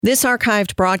This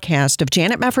archived broadcast of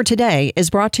Janet Mefford Today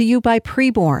is brought to you by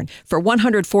Preborn. For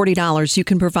 $140, you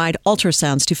can provide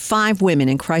ultrasounds to 5 women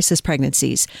in crisis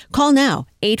pregnancies. Call now,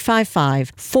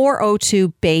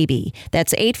 855-402-BABY.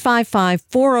 That's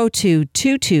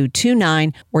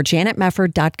 855-402-2229 or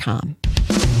janetmefford.com.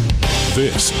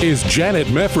 This is Janet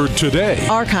Mefford Today.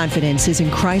 Our confidence is in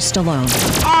Christ alone.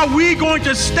 Are we going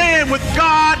to stand with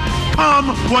God come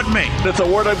what may? If the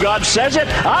Word of God says it,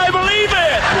 I believe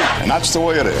it. And that's the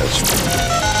way it is.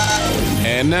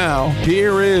 And now,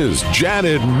 here is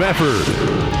Janet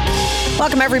Mefford.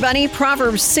 Welcome, everybody.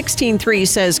 Proverbs 16:3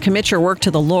 says, commit your work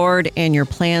to the Lord and your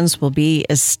plans will be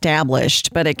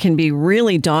established. But it can be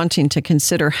really daunting to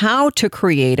consider how to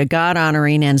create a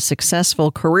God-honoring and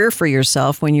successful career for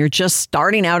yourself when you're just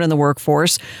starting out in the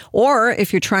workforce, or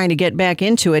if you're trying to get back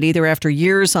into it either after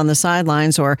years on the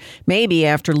sidelines or maybe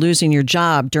after losing your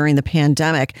job during the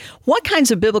pandemic. What kinds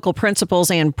of biblical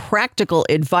principles and practical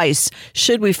advice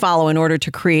should we follow in order to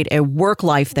create a work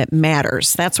life that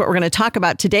matters? That's what we're going to talk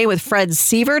about today with Fred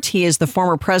Sievert. He is the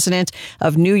former president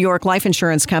of New York Life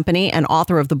Insurance Company and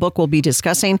author of the book we'll be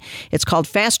discussing. It's called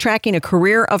Fast Tracking a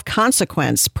Career of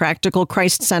Consequence, Practical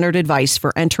Christ-Centered Advice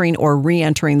for Entering or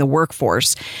Re-entering the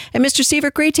Workforce. And Mr.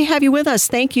 Sievert, great to have you with us.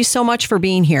 Thank you so much for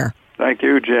being here. Thank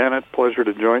you, Janet. Pleasure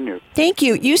to join you. Thank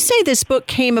you. You say this book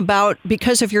came about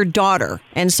because of your daughter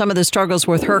and some of the struggles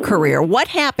with her career. What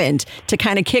happened to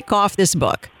kind of kick off this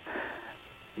book?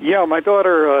 Yeah, my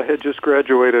daughter had just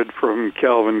graduated from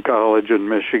Calvin College in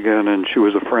Michigan, and she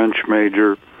was a French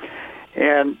major.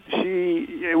 And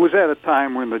it was at a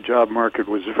time when the job market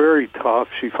was very tough.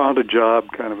 She found a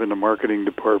job kind of in the marketing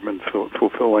department,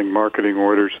 fulfilling marketing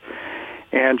orders.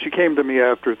 And she came to me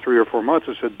after 3 or 4 months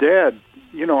and said, Dad,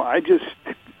 I just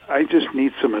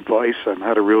need some advice on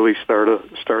how to really start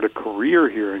a career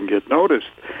here and get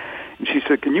noticed. And she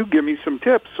said, can you give me some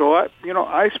tips? So I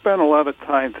spent a lot of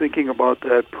time thinking about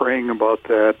that, praying about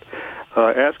that,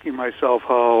 asking myself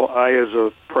how I, as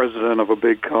a president of a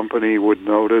big company, would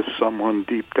notice someone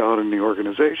deep down in the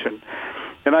organization.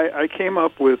 And I came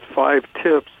up with 5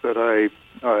 tips that I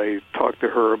talked to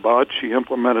her about. She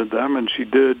implemented them, and she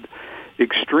did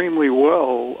extremely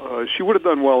well. She would have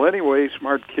done well anyway,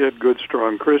 smart kid, good,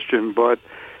 strong Christian, but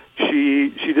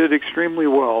she did extremely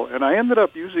well. And I ended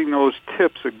up using those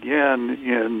tips again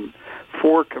in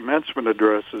 4 commencement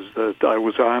addresses that I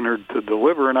was honored to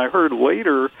deliver. And I heard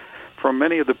later from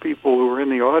many of the people who were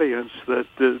in the audience that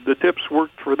the tips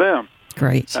worked for them.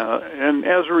 Great. And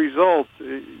as a result,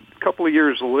 a couple of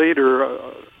years later,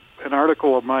 an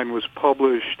article of mine was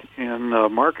published in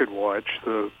MarketWatch,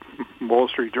 the Wall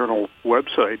Street Journal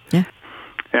website. Yeah.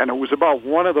 And it was about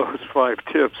one of those 5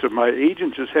 tips, and my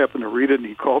agent just happened to read it, and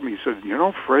he called me and said,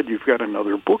 Fred, you've got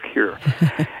another book here.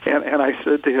 and I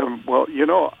said to him, well,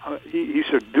 he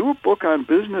said, do a book on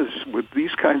business with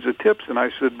these kinds of tips. And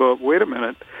I said, but wait a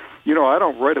minute, I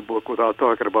don't write a book without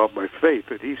talking about my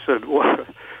faith. And he said, well,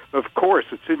 of course,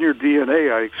 it's in your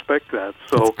DNA. I expect that.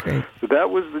 So that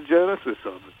was the genesis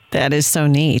of it. That is so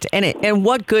neat. And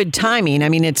what good timing. I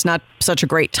mean, it's not such a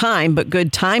great time, but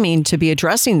good timing to be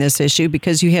addressing this issue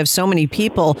because you have so many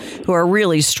people who are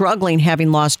really struggling,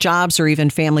 having lost jobs or even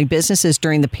family businesses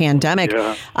during the pandemic.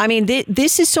 Yeah. I mean,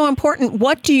 this is so important.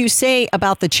 What do you say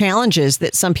about the challenges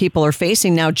that some people are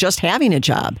facing now just having a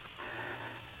job?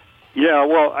 Yeah,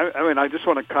 well, I just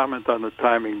want to comment on the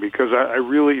timing because I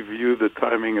really view the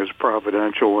timing as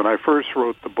providential. When I first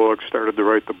started to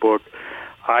write the book,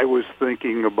 I was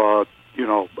thinking about,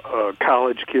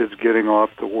 college kids getting off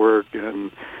to work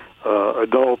and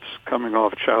adults coming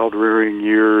off child-rearing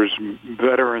years,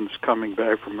 veterans coming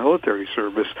back from military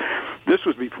service. This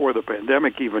was before the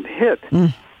pandemic even hit.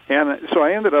 And so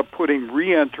I ended up putting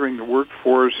re-entering the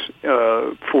workforce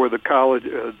for the college,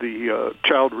 the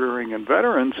child-rearing and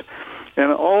veterans.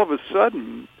 And all of a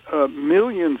sudden,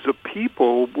 millions of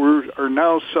people are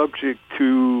now subject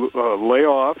to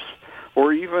layoffs,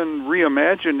 or even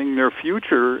reimagining their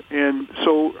future. And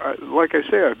so, like I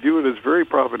say, I view it as very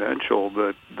providential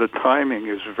that the timing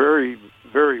is very,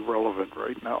 very relevant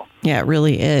right now. Yeah, it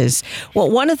really is. Well,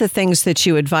 one of the things that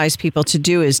you advise people to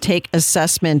do is take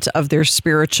assessment of their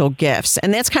spiritual gifts.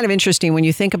 And that's kind of interesting. When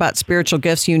you think about spiritual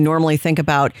gifts, you normally think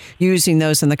about using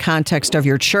those in the context of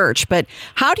your church. But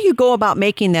how do you go about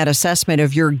making that assessment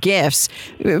of your gifts,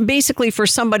 basically for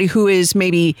somebody who is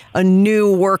maybe a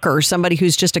new worker, somebody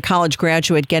who's just a college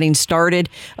graduate getting started,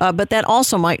 but that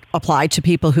also might apply to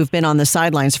people who've been on the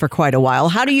sidelines for quite a while?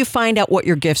 How do you find out what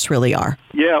your gifts really are?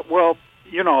 Yeah, well,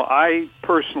 I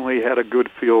personally had a good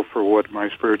feel for what my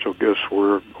spiritual gifts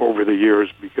were over the years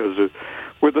because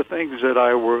were the things that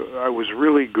I was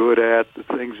really good at, the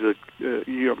things that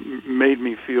made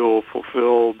me feel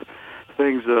fulfilled,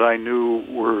 things that I knew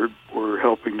were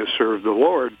helping to serve the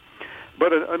Lord.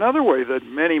 But another way that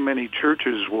many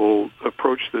churches will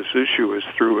approach this issue is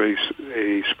through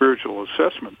a spiritual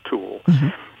assessment tool. Mm-hmm.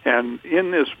 And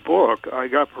in this book, I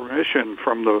got permission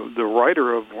from the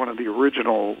writer of one of the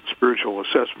original spiritual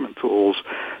assessment tools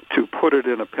to put it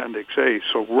in Appendix A.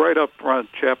 So right up front,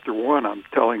 Chapter 1, I'm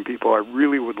telling people I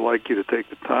really would like you to take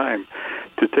the time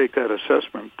to take that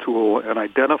assessment tool and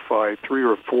identify 3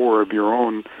 or 4 of your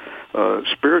own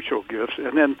spiritual gifts,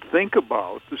 and then think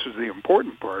about, this is the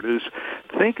important part, is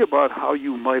think about how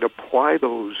you might apply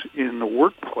those in the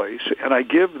workplace. And I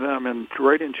give them,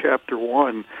 right in Chapter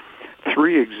 1,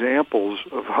 3 examples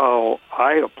of how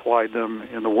I applied them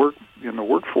in the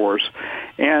workforce.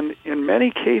 And in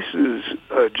many cases,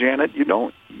 Janet, you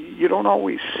don't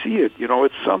always see it.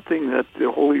 It's something that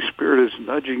the Holy Spirit is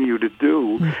nudging you to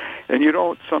do, and you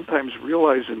don't sometimes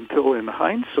realize until in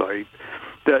hindsight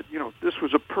that, this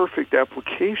was a perfect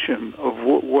application of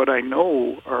what I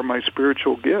know are my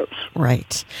spiritual gifts.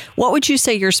 Right. What would you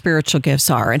say your spiritual gifts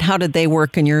are, and how did they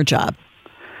work in your job?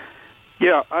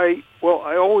 Yeah, I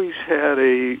always had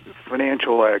a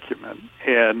financial acumen,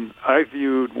 and I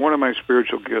viewed one of my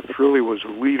spiritual gifts really was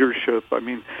leadership. I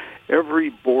mean, every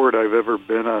board I've ever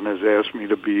been on has asked me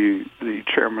to be the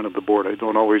chairman of the board. I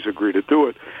don't always agree to do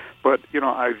it, but,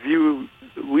 I view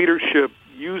leadership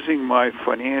using my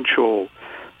financial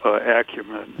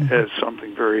acumen as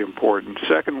something very important.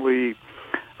 Secondly,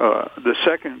 the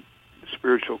second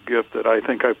spiritual gift that I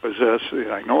think I possess,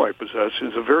 and I know I possess,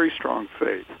 is a very strong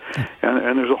faith.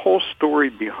 And there's a whole story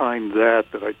behind that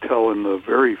I tell in the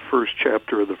very first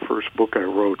chapter of the first book I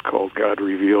wrote called God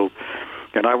Revealed.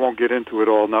 And I won't get into it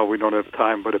all now, we don't have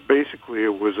time, but it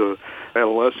was a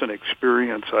adolescent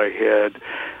experience I had,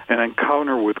 an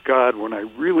encounter with God when I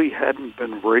really hadn't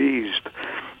been raised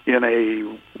in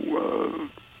a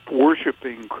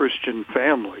worshiping Christian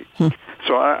family.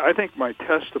 So I think my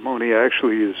testimony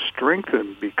actually is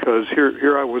strengthened because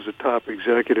here I was a top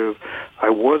executive. I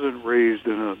wasn't raised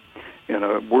in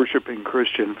a worshiping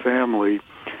Christian family.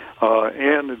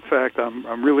 And in fact,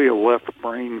 I'm really a left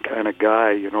brain kind of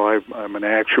guy. I'm an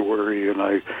actuary and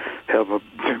I have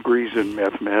degrees in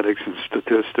mathematics and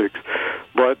statistics.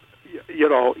 But,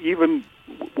 even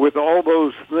with all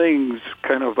those things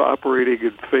kind of operating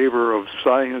in favor of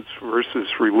science versus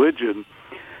religion,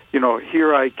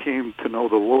 here I came to know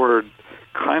the Lord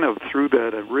kind of through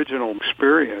that original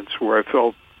experience where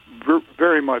I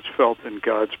very much felt in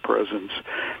God's presence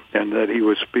and that He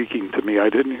was speaking to me. I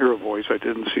didn't hear a voice, I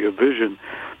didn't see a vision,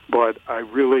 but I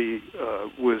really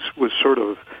was sort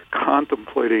of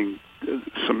contemplating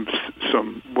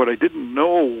some what I didn't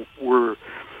know were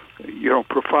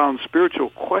profound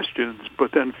spiritual questions,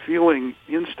 but then feeling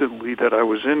instantly that I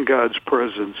was in God's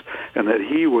presence and that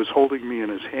He was holding me in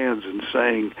His hands and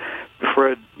saying,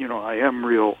 Fred, I am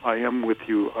real, I am with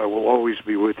you, I will always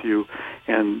be with you,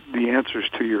 and the answers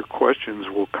to your questions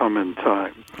will come in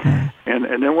time.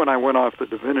 And then when I went off to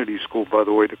divinity school, by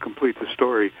the way, to complete the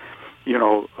story,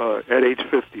 at age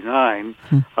 59,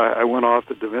 I went off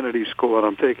to divinity school, and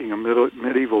I'm taking a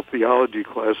medieval theology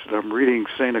class, and I'm reading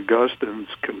St. Augustine's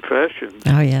Confessions.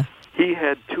 Oh, yeah. He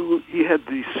had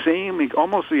the same,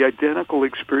 almost the identical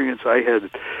experience I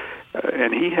had,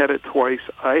 and he had it twice,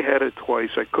 I had it twice.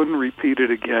 I couldn't repeat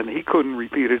it again. He couldn't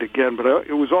repeat it again, but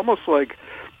it was almost like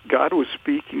God was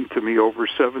speaking to me over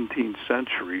 17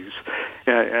 centuries,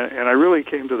 and I really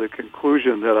came to the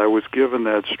conclusion that I was given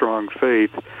that strong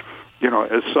faith,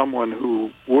 as someone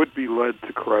who would be led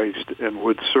to Christ and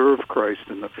would serve Christ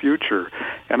in the future.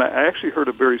 And I actually heard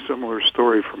a very similar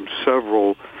story from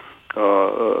several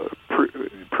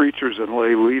preachers and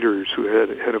lay leaders who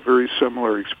had a very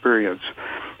similar experience.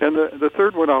 And the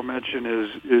third one I'll mention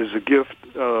is a gift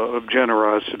of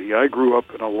generosity. I grew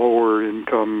up in a lower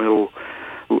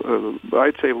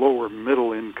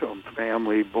middle income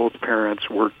family. Both parents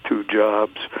worked 2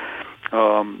 jobs.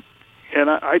 And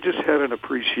I just had an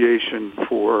appreciation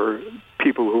for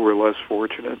people who were less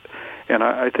fortunate, and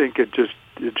I think it just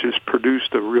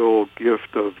produced a real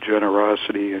gift of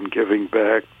generosity and giving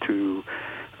back to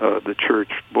the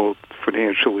church, both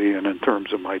financially and in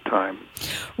terms of my time.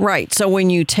 Right. So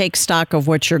when you take stock of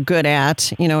what you're good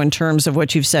at, in terms of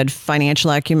what you've said,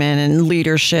 financial acumen and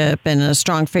leadership and a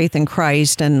strong faith in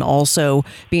Christ, and also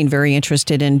being very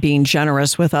interested in being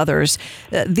generous with others,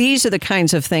 these are the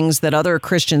kinds of things that other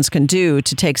Christians can do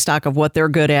to take stock of what they're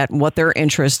good at and what their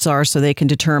interests are so they can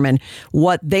determine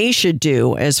what they should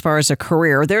do as far as a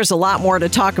career. There's a lot more to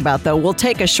talk about, though. We'll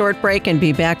take a short break and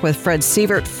be back with Fred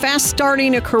Sievert, fast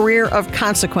starting a career of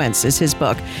consequence, is his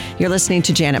book. You're listening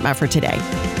to Janet Mefford Today.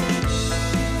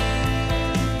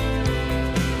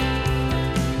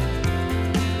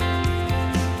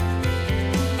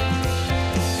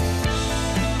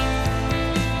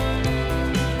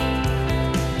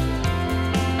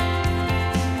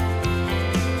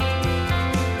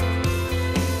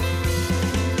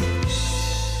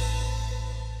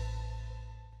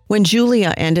 When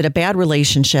Julia ended a bad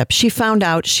relationship, she found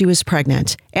out she was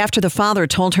pregnant. After the father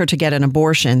told her to get an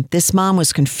abortion, this mom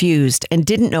was confused and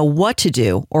didn't know what to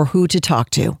do or who to talk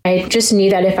to. I just knew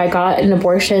that if I got an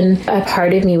abortion, a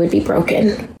part of me would be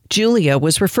broken. Julia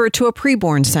was referred to a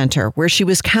preborn center where she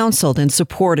was counseled and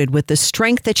supported with the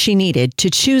strength that she needed to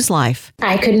choose life.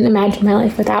 I couldn't imagine my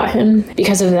life without him.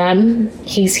 Because of them,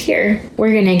 he's here.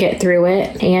 We're going to get through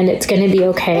it, and it's going to be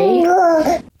okay.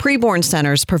 Preborn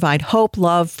centers provide hope,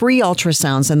 love, free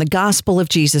ultrasounds, and the gospel of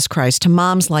Jesus Christ to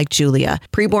moms like Julia.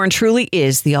 Preborn truly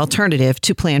is the alternative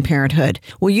to Planned Parenthood.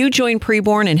 Will you join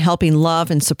Preborn in helping love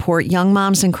and support young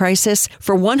moms in crisis?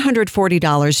 For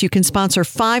 $140, you can sponsor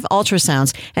 5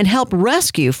 ultrasounds and help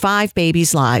rescue 5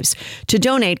 babies' lives. To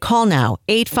donate, call now,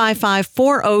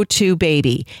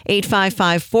 855-402-BABY,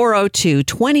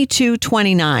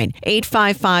 855-402-2229,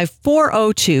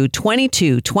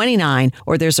 855-402-2229,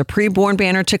 or there's a Preborn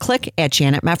banner to click at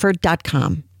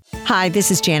janetmefford.com. Hi,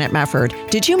 this is Janet Mefford.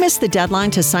 Did you miss the deadline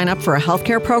to sign up for a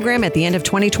healthcare program at the end of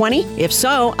 2020? If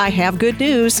so, I have good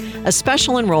news. A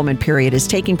special enrollment period is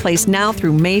taking place now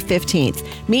through May 15th,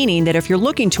 meaning that if you're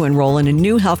looking to enroll in a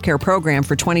new healthcare program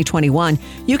for 2021,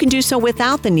 you can do so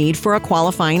without the need for a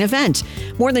qualifying event.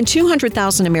 More than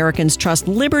 200,000 Americans trust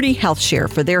Liberty HealthShare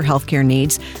for their healthcare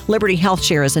needs. Liberty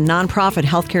HealthShare is a nonprofit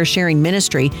healthcare sharing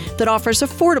ministry that offers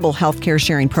affordable healthcare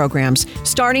sharing programs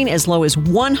starting as low as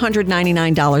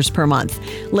 $199 per month.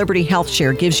 Liberty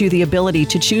HealthShare gives you the ability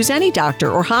to choose any doctor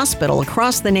or hospital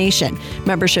across the nation.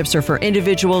 Memberships are for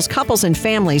individuals, couples, and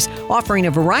families, offering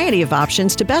a variety of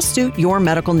options to best suit your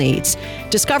medical needs.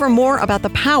 Discover more about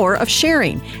the power of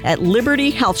sharing at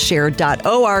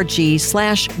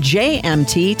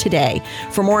libertyhealthshare.org/JMT today.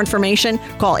 For more information,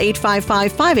 call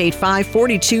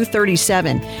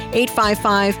 855-585-4237,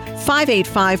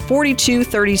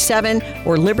 855-585-4237,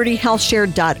 or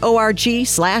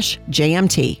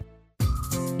libertyhealthshare.org/JMT.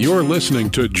 You're listening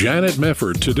to Janet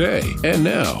Mefford Today. And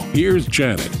now, here's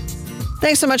Janet.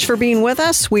 Thanks so much for being with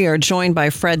us. We are joined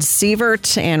by Fred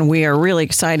Sievert, and we are really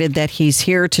excited that he's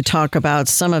here to talk about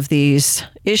some of these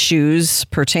issues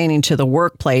pertaining to the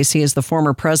workplace. He is the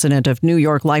former president of New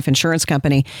York Life Insurance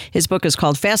Company. His book is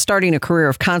called Fast Starting a Career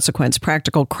of Consequence,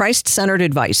 Practical Christ-Centered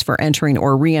Advice for Entering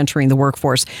or Re-entering the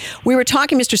Workforce. We were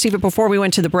talking, Mr. Sievert, before we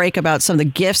went to the break about some of the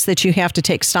gifts that you have to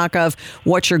take stock of,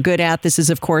 what you're good at. This is,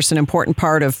 of course, an important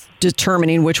part of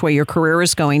determining which way your career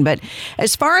is going. But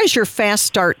as far as your fast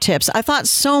start tips, I thought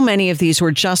so many of these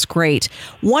were just great.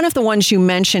 One of the ones you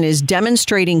mentioned is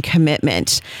demonstrating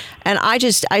commitment. And I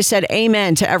said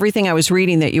amen to everything I was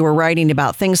reading that you were writing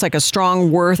about, things like a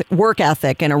strong work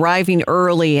ethic and arriving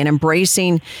early and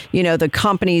embracing, the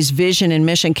company's vision and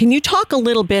mission. Can you talk a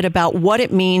little bit about what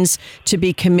it means to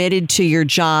be committed to your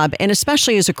job, and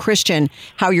especially as a Christian,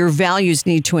 how your values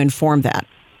need to inform that?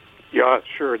 Yeah,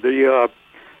 sure.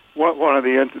 One of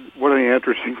the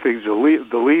interesting things, the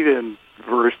lead-in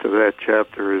verse to that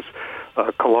chapter is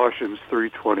Colossians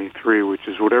 3:23, which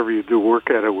is, whatever you do, work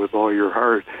at it with all your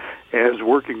heart, as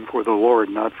working for the Lord,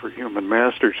 not for human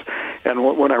masters. And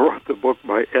when I wrote the book,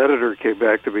 my editor came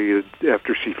back to me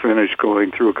after she finished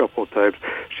going through a couple of times.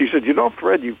 She said,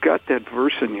 Fred, you've got that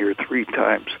verse in here 3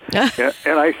 times.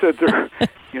 And I said to her,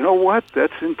 you know what?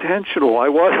 That's intentional. I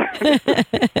wasn't.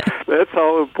 That's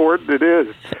how important it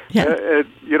is. Yeah.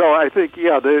 I think,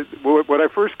 when I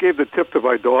first gave the tip to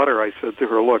my daughter, I said to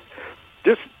her, look,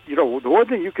 just, the one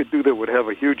thing you could do that would have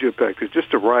a huge impact is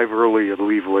just arrive early and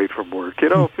leave late from work,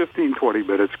 15, 20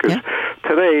 minutes, because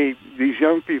today these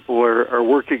young people are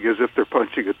working as if they're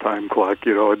punching a time clock,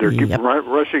 and they're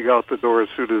rushing out the door as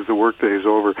soon as the workday is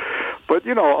over. But,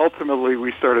 ultimately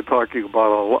we started talking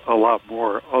about a lot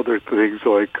more other things,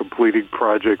 like completing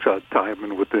projects on time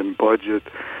and within budget,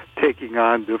 taking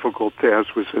on difficult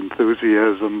tasks with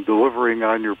enthusiasm, delivering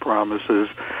on your promises.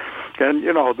 And,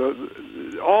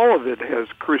 all of it has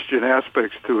Christian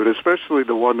aspects to it, especially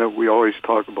the one that we always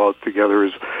talk about together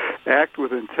is act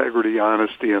with integrity,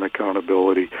 honesty, and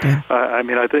accountability. Yeah.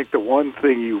 I think the one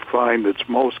thing you find that's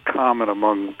most common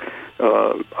among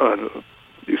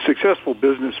successful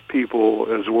business people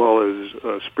as well as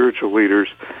spiritual leaders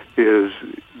is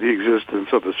the existence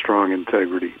of a strong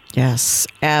integrity. Yes,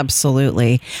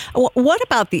 absolutely. What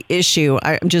about the issue?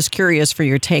 I'm just curious for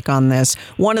your take on this.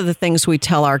 One of the things we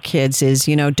tell our kids is,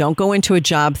 don't go into a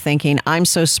job thinking, I'm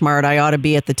so smart, I ought to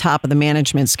be at the top of the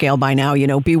management scale by now.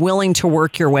 Be willing to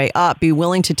work your way up, be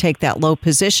willing to take that low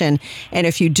position. And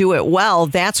if you do it well,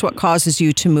 that's what causes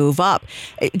you to move up.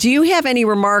 Do you have any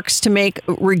remarks to make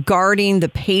regarding the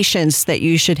patience that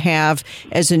you should have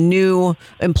as a new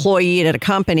employee at a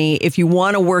company? If you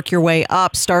want to work your way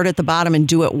up, start at the bottom and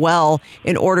do it well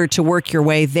in order to work your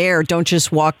way there. Don't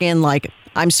just walk in like,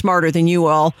 I'm smarter than you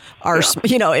all are.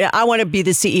 Yeah. I want to be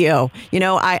the CEO.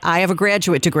 I have a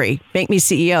graduate degree. Make me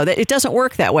CEO. It doesn't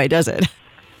work that way, does it?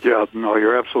 Yeah, no,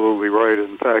 you're absolutely right.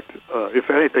 In fact,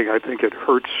 if anything, I think it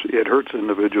hurts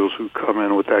individuals who come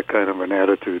in with that kind of an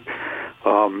attitude.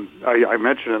 I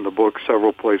mentioned in the book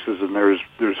several places, and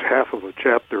there's half of a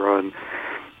chapter on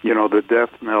the death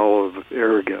knell of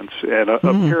arrogance. And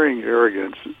appearing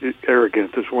arrogant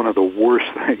is one of the worst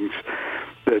things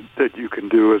that you can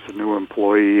do as a new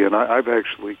employee. And I've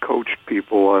actually coached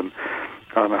people on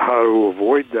how to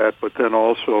avoid that, but then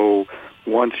also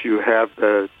once you have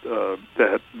that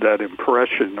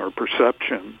impression or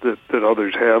perception that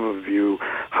others have of you,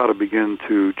 how to begin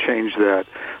to change that.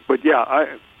 But yeah,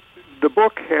 the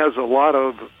book has a lot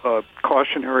of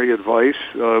cautionary advice,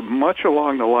 much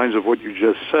along the lines of what you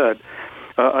just said.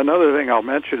 Another thing I'll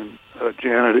mention,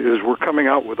 Janet, is we're coming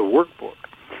out with a workbook.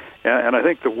 And I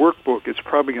think the workbook is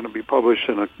probably going to be published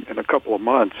in a couple of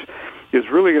months, is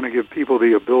really going to give people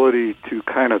the ability to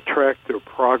kind of track their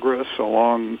progress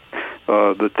along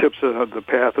the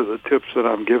path of the tips that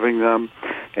I'm giving them.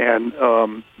 And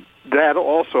that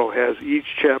also has, each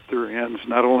chapter ends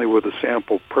not only with a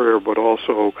sample prayer, but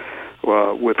also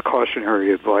with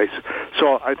cautionary advice.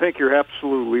 So I think you're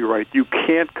absolutely right. You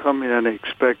can't come in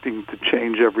expecting to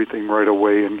change everything right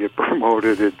away and get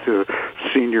promoted into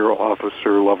senior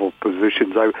officer level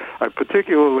positions. I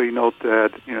particularly note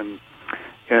that in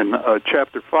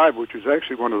Chapter 5, which is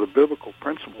actually one of the biblical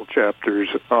principle chapters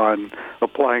on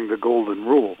applying the golden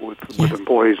rule with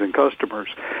employees and customers,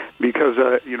 because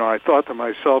I thought to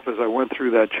myself as I went through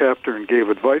that chapter and gave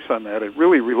advice on that, it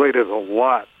really related a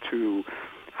lot to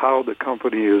how the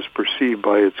company is perceived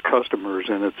by its customers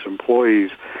and its employees.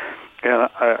 And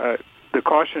the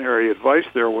cautionary advice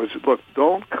there was, look,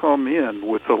 don't come in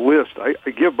with a list. I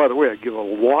give a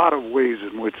lot of ways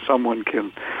in which someone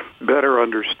can better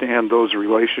understand those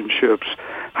relationships,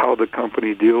 how the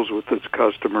company deals with its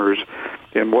customers,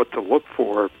 and what to look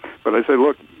for. But I say,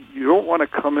 look, you don't want to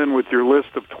come in with your list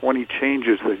of 20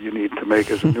 changes that you need to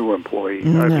make as a new employee.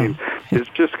 No. I mean, it's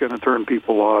just going to turn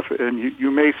people off. And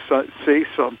you may say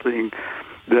something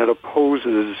that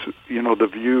opposes, the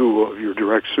view of your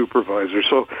direct supervisor.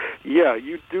 So, yeah,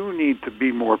 you do need to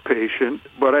be more patient.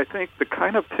 But I think the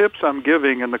kind of tips I'm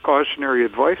giving and the cautionary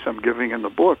advice I'm giving in the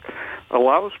book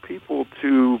allows people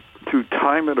to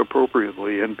time it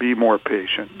appropriately and be more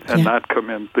patient and not come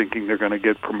in thinking they're going to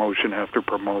get promotion after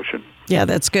promotion. Yeah,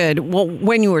 that's good. Well,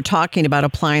 when you were talking about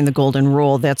applying the golden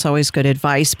rule, that's always good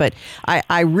advice. But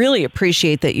I really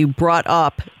appreciate that you brought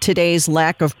up today's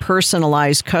lack of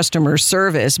personalized customer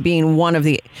service being one of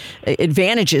the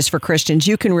advantages for Christians.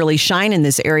 You can really shine in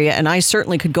this area. And I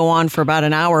certainly could go on for about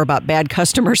an hour about bad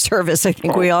customer service. I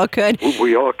think we all could.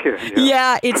 We all can.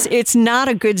 Yeah, it's not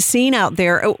a good scene out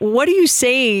there. What do you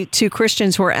say to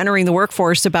Christians who are entering the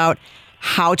workforce about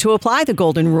how to apply the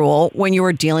golden rule when you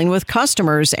are dealing with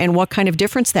customers and what kind of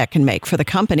difference that can make for the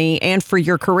company and for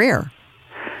your career?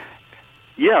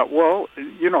 Yeah, well,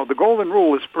 the golden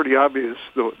rule is pretty obvious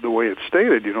the way it's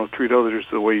stated. Treat others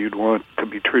the way you'd want to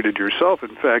be treated yourself.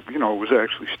 In fact, it was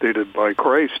actually stated by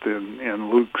Christ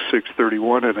in Luke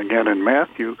 6:31 and again in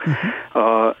Matthew.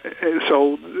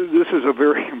 So this is a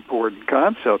very important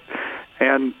concept.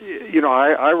 And,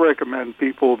 I recommend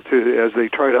people as they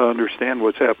try to understand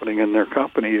what's happening in their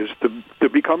company, is to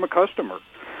become a customer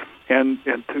and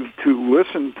to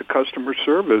listen to customer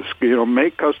service,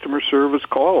 make customer service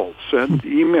calls, send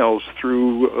emails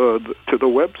through to the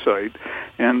website,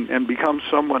 and become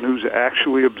someone who's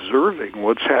actually observing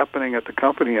what's happening at the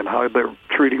company and how they're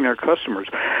treating their customers.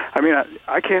 I mean,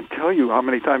 I can't tell you how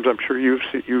many times, I'm sure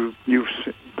you've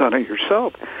done it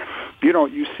yourself.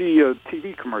 You see a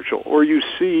TV commercial, or you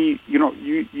see,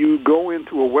 you go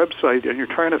into a website and you're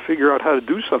trying to figure out how to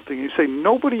do something. You say,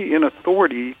 nobody in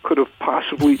authority could have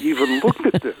possibly even looked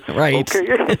at this. Right.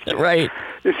 Okay? Right.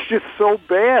 It's just so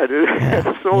bad.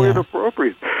 It's so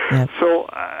inappropriate. Yeah. So,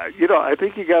 I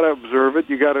think you got to observe it.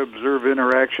 You got to observe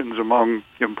interactions among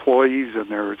employees and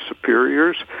their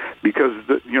superiors, because,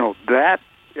 that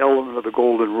element of the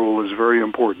golden rule is very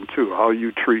important too. How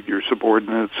you treat your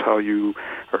subordinates, how you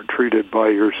are treated by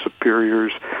your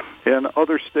superiors and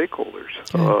other stakeholders,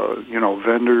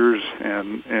 vendors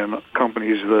and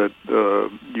companies that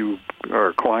you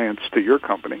are clients to your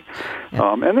company.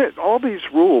 All these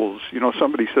rules,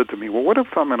 somebody said to me, well, what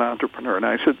if I'm an entrepreneur? And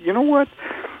I said, you know what?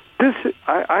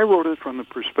 I wrote it from the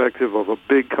perspective of a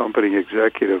big company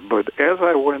executive, but as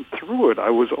I went through it,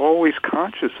 I was always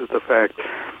conscious of the fact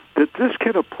that this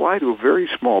can apply to a very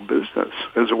small business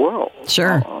as well.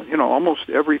 Sure. Almost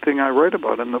everything I write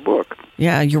about in the book.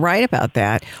 Yeah, you're right about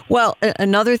that. Well,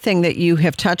 another thing that you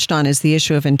have touched on is the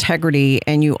issue of integrity,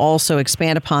 and you also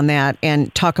expand upon that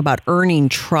and talk about earning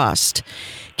trust.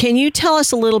 Can you tell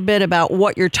us a little bit about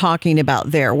what you're talking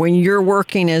about there? When you're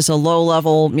working as a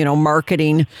low-level,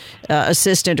 marketing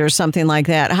assistant or something like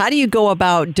that, how do you go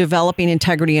about developing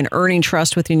integrity and earning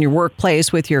trust within your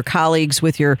workplace, with your colleagues,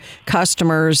 with your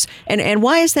customers? And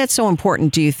why is that so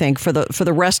important, do you think, for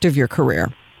the rest of your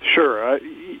career? Sure.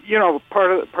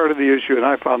 Part of the issue, and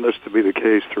I found this to be the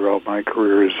case throughout my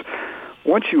career, is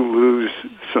once you lose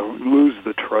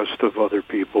the trust of other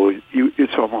people,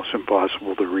 it's almost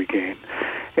impossible to regain.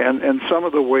 And some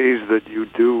of the ways that you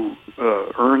do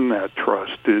earn that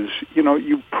trust is,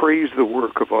 you praise the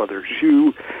work of others.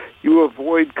 You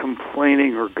avoid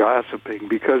complaining or gossiping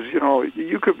because,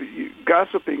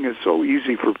 gossiping is so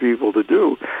easy for people to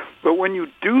do. But when you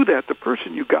do that, the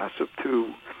person you gossip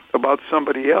to about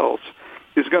somebody else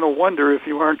is going to wonder if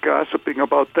you aren't gossiping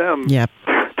about them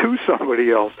to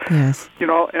somebody else. Yes.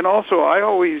 And also I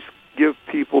always give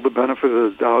people the benefit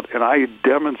of the doubt, and I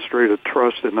demonstrate a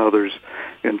trust in others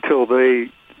until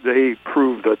they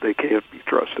prove that they can't be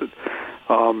trusted.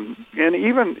 And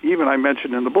even I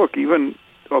mentioned in the book, even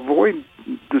avoid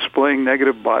displaying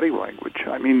negative body language.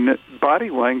 I mean, body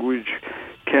language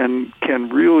can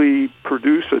really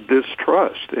produce a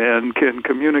distrust and can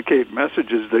communicate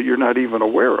messages that you're not even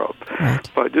aware of. Right.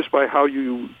 But just by how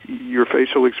your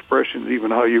facial expressions, even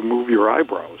how you move your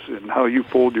eyebrows and how you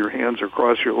fold your hands or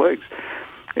cross your legs.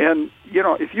 And,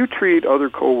 if you treat other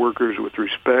coworkers with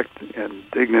respect and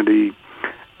dignity,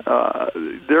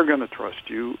 they're going to trust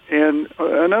you. And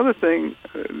another thing,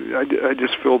 I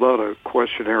just filled out a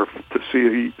questionnaire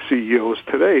to CEOs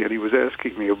today, and he was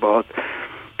asking me about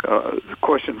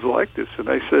questions like this, and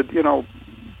I said,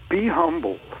 be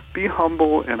humble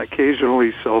and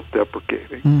occasionally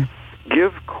self-deprecating.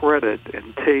 Give credit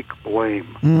and take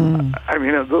blame. I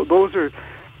mean, those are,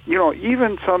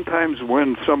 even sometimes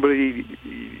when somebody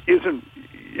isn't,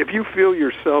 if you feel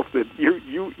yourself that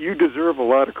you deserve a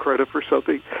lot of credit for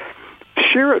something,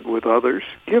 share it with others.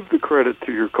 Give the credit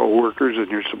to your coworkers and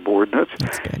your subordinates,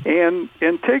 and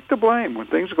take the blame when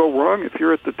things go wrong. If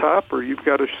you're at the top or you've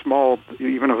got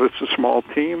even if it's a small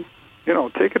team,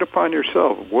 take it upon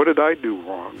yourself. What did I do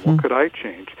wrong? What could I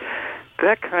change?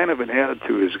 That kind of an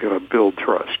attitude is going to build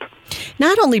trust.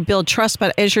 Not only build trust,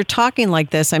 but as you're talking like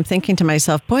this, I'm thinking to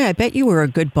myself, boy, I bet you were a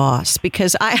good boss,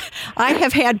 because I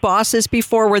have had bosses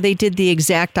before where they did the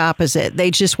exact opposite.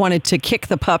 They just wanted to kick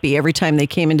the puppy every time they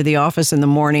came into the office in the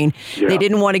morning. Yeah. They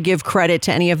didn't want to give credit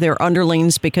to any of their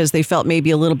underlings because they felt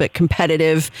maybe a little bit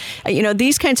competitive.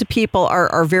 These kinds of people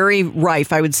are very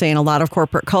rife, I would say, in a lot of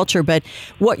corporate culture. But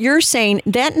what you're saying,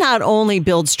 that not only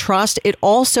builds trust, it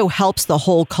also helps the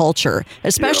whole culture,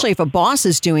 especially if a boss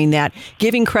is doing that,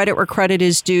 giving credit where credit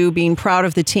is due, being proud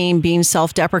of the team, being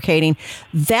self-deprecating.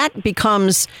 That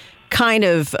becomes kind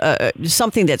of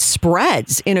something that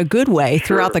spreads in a good way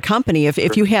throughout the company.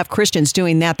 If you have Christians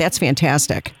doing that, that's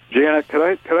fantastic. Janet, could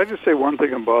I just say one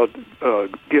thing about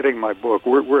getting my book?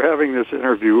 We're having this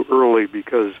interview early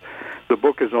because the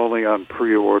book is only on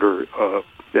pre-order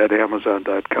at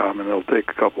Amazon.com, and it'll take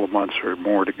a couple of months or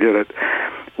more to get it.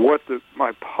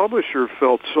 My publisher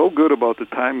felt so good about the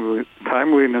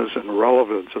timeliness and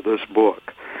relevance of this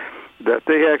book that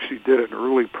they actually did an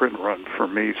early print run for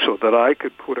me so that I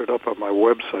could put it up on my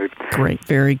website. Great.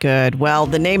 Very good. Well,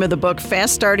 the name of the book,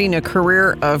 Fast Starting a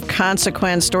Career of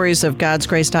Consequence,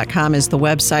 storiesofgodsgrace.com is the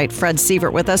website. Fred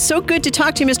Sievert with us. So good to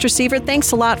talk to you, Mr. Sievert.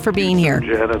 Thanks a lot for being here.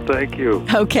 Janet, thank you.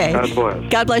 Okay. God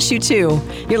bless. God bless you, too.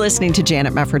 You're listening to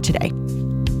Janet Mefford Today.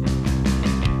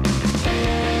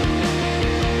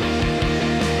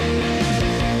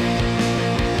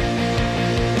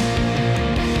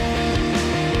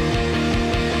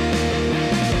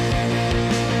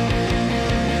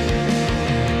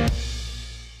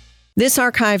 This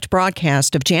archived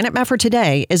broadcast of Janet Mefford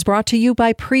Today is brought to you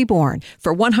by Preborn.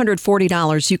 For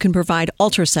 $140, you can provide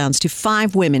ultrasounds to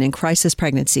 5 women in crisis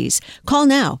pregnancies. Call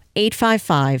now,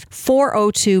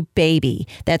 855-402-BABY.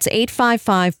 That's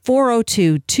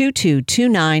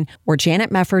 855-402-2229 or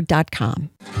janetmefford.com.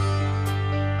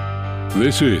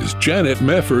 This is Janet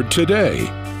Mefford Today.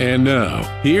 And now,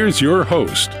 here's your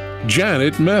host,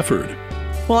 Janet Mefford.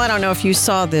 Well, I don't know if you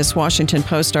saw this Washington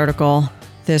Post article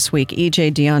this week.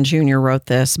 E.J. Dionne Jr. wrote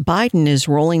this. Biden is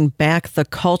rolling back the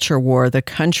culture war. The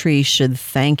country should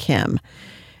thank him.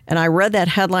 And I read that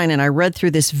headline and I read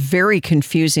through this very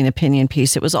confusing opinion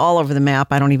piece. It was all over the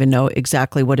map. I don't even know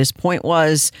exactly what his point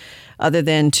was, other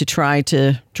than to try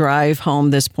to drive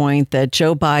home this point that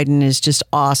Joe Biden is just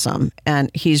awesome and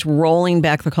he's rolling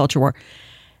back the culture war.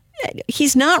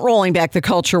 He's not rolling back the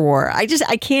culture war. I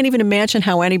can't even imagine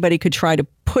how anybody could try to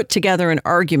put together an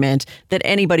argument that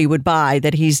anybody would buy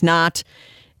that he's not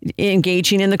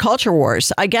engaging in the culture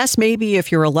wars. I guess maybe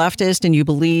if you're a leftist and you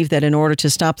believe that in order to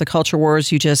stop the culture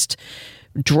wars, you just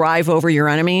drive over your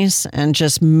enemies and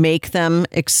just make them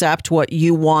accept what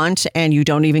you want and you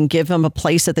don't even give them a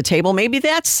place at the table. Maybe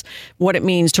that's what it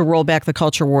means to roll back the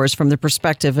culture wars from the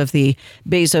perspective of the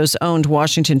Bezos-owned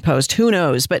Washington Post. Who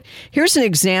knows? But here's an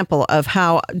example of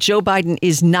how Joe Biden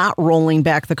is not rolling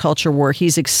back the culture war.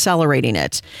 He's accelerating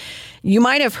it. You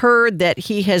might have heard that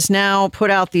he has now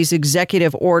put out these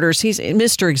executive orders. He's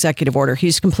Mr. Executive Order.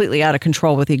 He's completely out of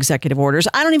control with the executive orders.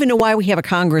 I don't even know why we have a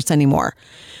Congress anymore.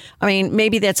 I mean,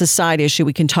 maybe that's a side issue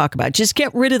we can talk about. Just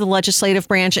get rid of the legislative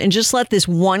branch and just let this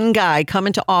one guy come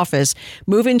into office,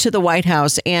 move into the White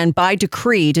House, and by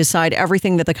decree decide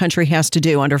everything that the country has to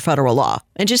do under federal law.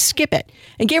 And just skip it.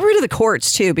 And get rid of the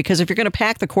courts, too, because if you're going to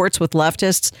pack the courts with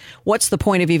leftists, what's the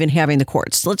point of even having the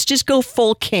courts? Let's just go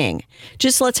full king.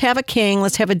 Just let's have a king.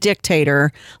 Let's have a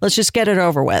dictator. Let's just get it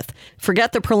over with.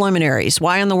 Forget the preliminaries.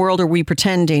 Why in the world are we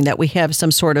pretending that we have some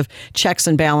sort of checks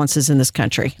and balances in this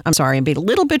country? I'm sorry, I'm being a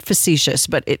little bit facetious,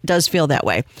 but it does feel that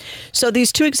way. So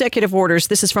these two executive orders,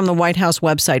 this is from the White House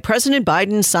website. President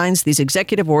Biden signs these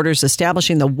executive orders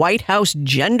establishing the White House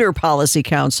Gender Policy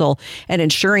Council and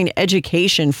ensuring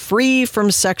education free from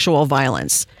sexual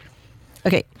violence.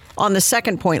 Okay. On the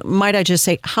second point, might I just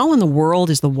say, how in the world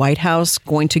is the White House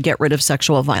going to get rid of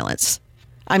sexual violence?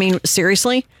 I mean,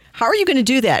 seriously? How are you going to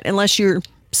do that unless you're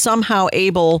somehow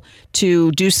able to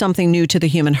do something new to the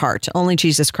human heart? Only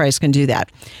Jesus Christ can do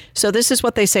that. So this is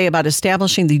what they say about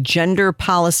establishing the Gender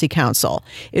Policy Council.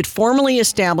 It formally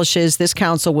establishes this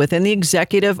council within the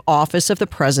executive office of the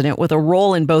president with a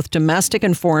role in both domestic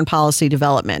and foreign policy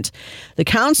development. The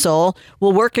council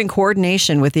will work in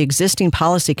coordination with the existing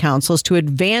policy councils to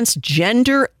advance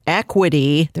gender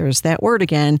equity, there's that word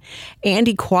again, and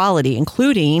equality,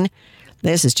 including,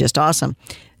 this is just awesome,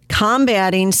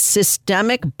 combating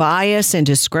systemic bias and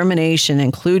discrimination,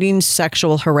 including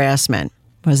sexual harassment.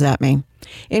 What does that mean?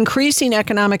 Increasing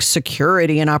economic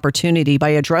security and opportunity by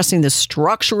addressing the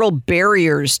structural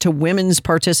barriers to women's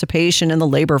participation in the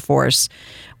labor force.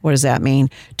 What does that mean?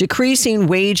 Decreasing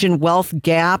wage and wealth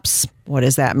gaps. What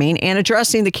does that mean? And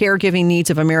addressing the caregiving needs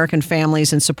of American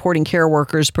families and supporting care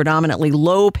workers, predominantly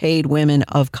low-paid women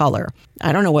of color.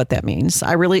 I don't know what that means.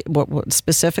 What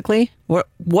specifically?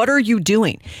 What are you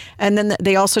doing? And then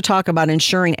they also talk about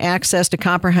ensuring access to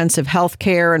comprehensive health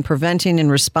care and preventing and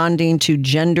responding to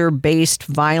gender-based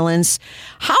violence.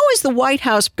 How is the White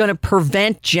House going to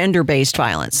prevent gender-based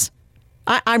violence?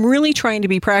 I'm really trying to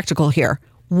be practical here.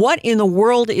 What in the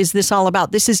world is this all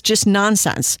about? This is just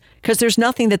nonsense because there's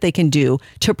nothing that they can do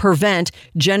to prevent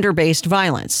gender-based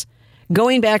violence.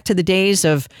 Going back to the days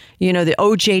of, the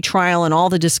OJ trial and all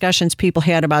the discussions people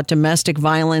had about domestic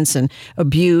violence and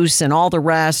abuse and all the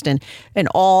rest and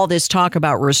all this talk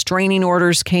about restraining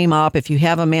orders came up. If you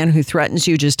have a man who threatens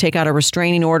you, just take out a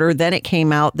restraining order. Then it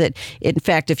came out that, in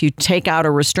fact, if you take out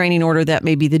a restraining order, that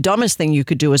may be the dumbest thing you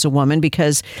could do as a woman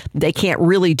because they can't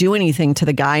really do anything to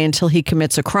the guy until he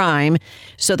commits a crime.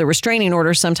 So the restraining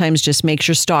order sometimes just makes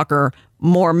your stalker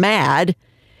more mad.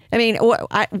 I mean,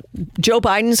 Joe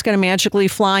Biden's going to magically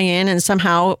fly in and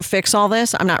somehow fix all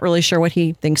this? I'm not really sure what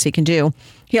he thinks he can do.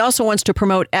 He also wants to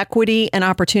promote equity and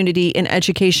opportunity in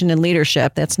education and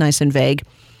leadership. That's nice and vague.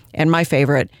 And my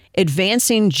favorite,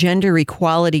 advancing gender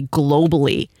equality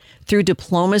globally through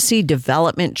diplomacy,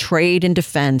 development, trade, and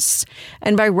defense,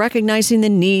 and by recognizing the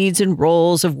needs and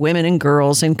roles of women and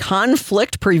girls in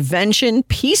conflict prevention,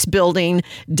 peace building,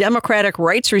 democratic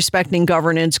rights respecting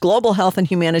governance, global health and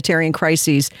humanitarian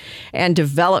crises, and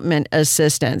development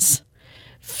assistance.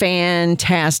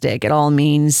 Fantastic. It all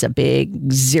means a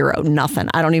big zero, nothing.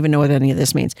 I don't even know what any of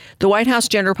this means. The White House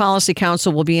Gender Policy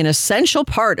Council will be an essential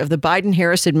part of the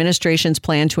Biden-Harris administration's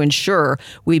plan to ensure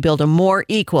we build a more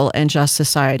equal and just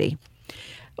society.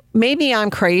 Maybe I'm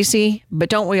crazy, but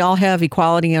don't we all have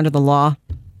equality under the law?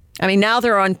 I mean, now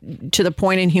they're on to the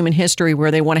point in human history where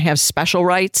they want to have special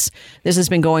rights. This has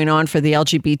been going on for the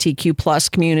LGBTQ plus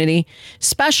community.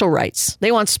 Special rights.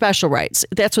 They want special rights.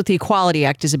 That's what the Equality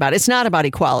Act is about. It's not about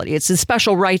equality. It's the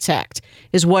Special Rights Act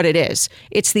is what it is.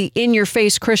 It's the In Your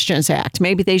Face Christians Act.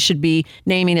 Maybe they should be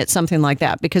naming it something like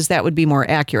that because that would be more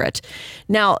accurate.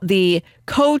 Now, the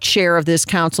co-chair of this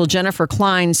council, Jennifer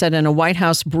Klein, said in a White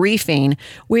House briefing,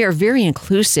 "We are very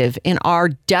inclusive in our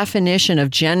definition of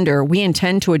gender. We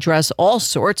intend to address all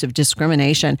sorts of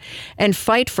discrimination and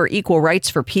fight for equal rights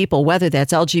for people, whether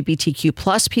that's LGBTQ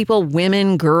plus people,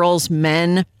 women, girls,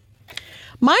 men."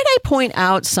 Might I point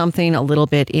out something a little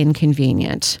bit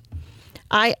inconvenient?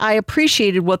 I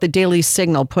appreciated what the Daily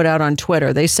Signal put out on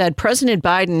Twitter. They said President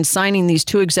Biden signing these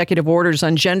 2 executive orders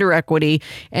on gender equity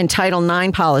and Title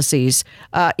IX policies.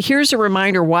 Here's a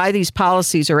reminder why these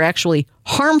policies are actually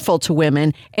harmful to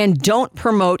women and don't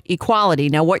promote equality.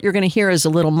 Now, what you're going to hear is a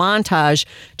little montage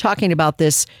talking about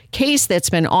this case that's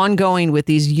been ongoing with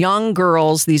these young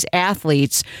girls, these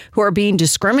athletes who are being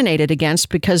discriminated against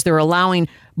because they're allowing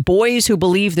boys who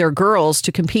believe they're girls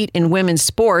to compete in women's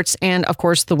sports. And of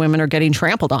course, the women are getting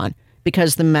trampled on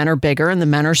because the men are bigger and the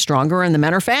men are stronger and the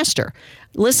men are faster.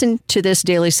 Listen to this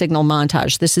Daily Signal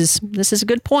montage. This is a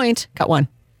good point. Got one.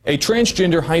 A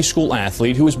transgender high school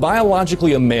athlete who is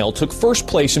biologically a male took first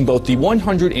place in both the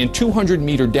 100 and 200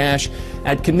 meter dash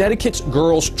at Connecticut's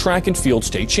Girls Track and Field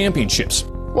State Championships.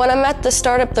 When I'm at the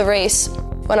start of the race,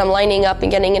 when I'm lining up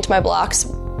and getting into my blocks,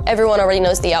 everyone already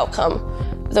knows the outcome.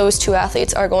 Those 2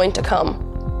 athletes are going to come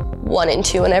 1 and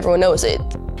 2, and everyone knows it.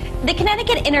 The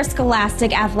Connecticut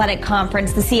Interscholastic Athletic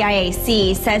Conference, the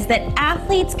CIAC, says that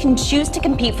athletes can choose to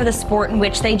compete for the sport in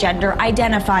which they gender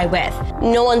identify with.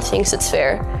 No one thinks it's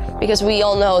fair because we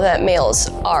all know that males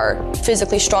are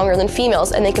physically stronger than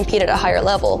females and they compete at a higher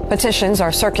level. Petitions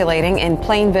are circulating in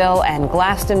Plainville and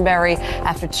Glastonbury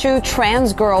after 2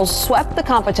 trans girls swept the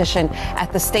competition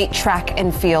at the State Track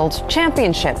and Field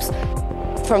Championships.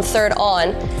 From 3rd on,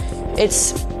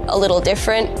 it's a little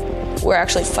different. We're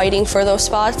actually fighting for those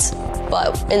spots,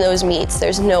 but in those meets,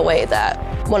 there's no way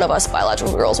that one of us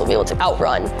biological girls will be able to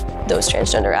outrun those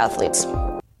transgender athletes.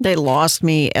 They lost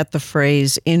me at the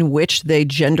phrase "in which they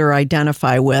gender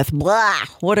identify with." Blah!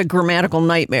 What a grammatical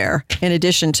nightmare, in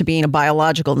addition to being a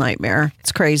biological nightmare.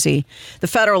 It's crazy. The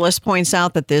Federalist points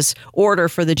out that this order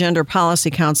for the Gender Policy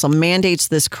Council mandates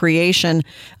this creation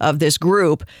of this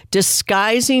group,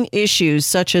 disguising issues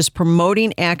such as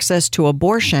promoting access to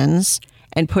abortions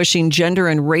and pushing gender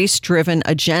and race-driven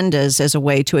agendas as a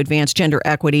way to advance gender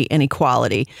equity and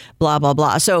equality, blah, blah,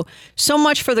 blah. So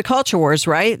much for the culture wars,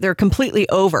 right? They're completely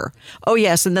over. Oh,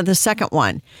 yes, and then the second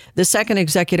one, the second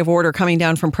executive order coming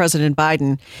down from President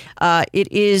Biden, it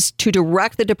is to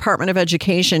direct the Department of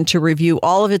Education to review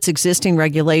all of its existing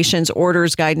regulations,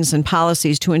 orders, guidance, and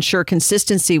policies to ensure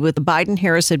consistency with the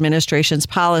Biden-Harris administration's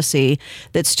policy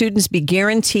that students be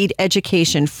guaranteed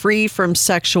education free from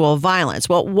sexual violence.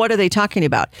 Well, what are they talking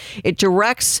about? It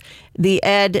directs the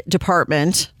Ed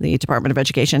Department, the Department of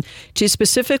Education, to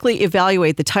specifically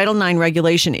evaluate the Title IX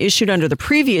regulation issued under the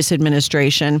previous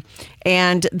administration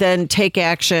and then take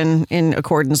action in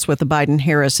accordance with the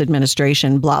Biden-Harris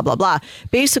administration, blah, blah, blah.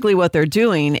 Basically, what they're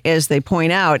doing, as they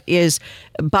point out, is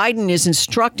Biden is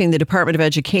instructing the Department of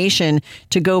Education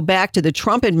to go back to the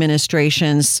Trump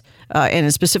administration's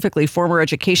and specifically former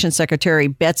Education Secretary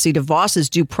Betsy DeVos's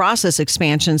due process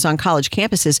expansions on college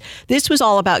campuses. This was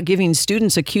all about giving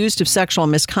students accused of sexual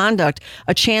misconduct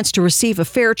a chance to receive a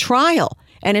fair trial,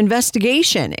 an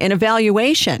investigation, and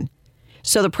evaluation.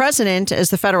 So the president,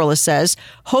 as the Federalist says,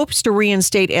 hopes to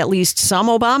reinstate at least some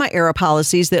Obama-era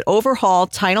policies that overhaul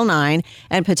Title IX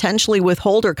and potentially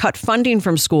withhold or cut funding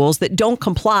from schools that don't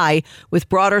comply with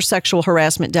broader sexual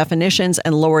harassment definitions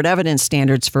and lowered evidence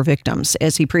standards for victims,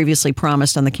 as he previously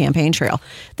promised on the campaign trail.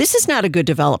 This is not a good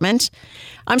development.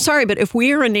 I'm sorry, but if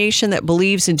we are a nation that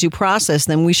believes in due process,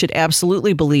 then we should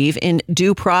absolutely believe in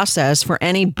due process for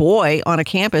any boy on a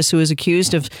campus who is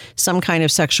accused of some kind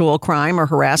of sexual crime or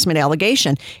harassment allegation.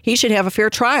 He should have a fair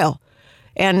trial.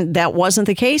 And that wasn't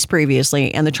the case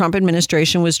previously. And the Trump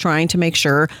administration was trying to make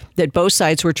sure that both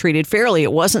sides were treated fairly.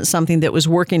 It wasn't something that was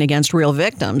working against real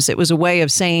victims. It was a way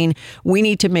of saying we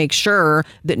need to make sure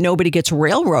that nobody gets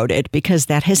railroaded because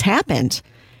that has happened.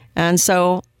 And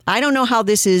so I don't know how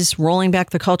this is rolling back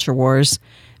the culture wars.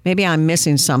 Maybe I'm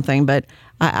missing something, but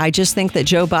I just think that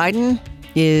Joe Biden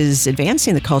is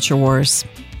advancing the culture wars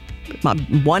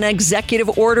one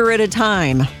executive order at a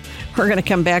time. We're going to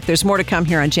come back. There's more to come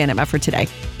here on Janet Mefford Today.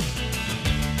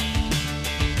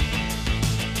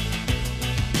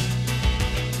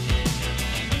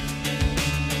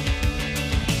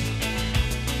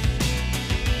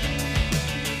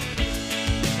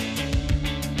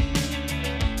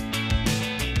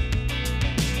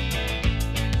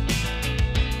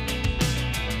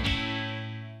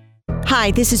 Hi,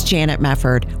 this is Janet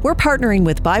Mefford. We're partnering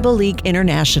with Bible League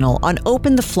International on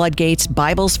Open the Floodgates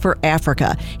Bibles for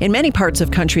Africa. In many parts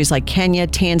of countries like Kenya,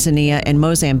 Tanzania, and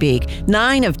Mozambique,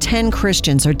 9 of 10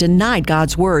 Christians are denied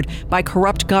God's Word by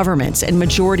corrupt governments and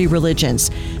majority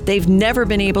religions. They've never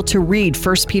been able to read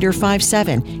 1 Peter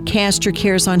 5:7, "Cast your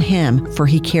cares on Him, for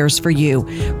He cares for you."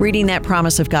 Reading that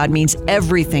promise of God means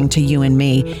everything to you and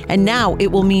me, and now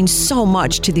it will mean so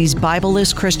much to these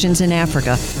Bible-less Christians in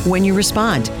Africa when you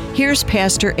respond. Here's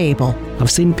Pastor Abel. I've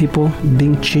seen people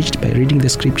being changed by reading the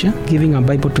scripture. Giving a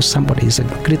Bible to somebody is the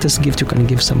greatest gift you can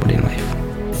give somebody in life.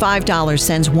 $5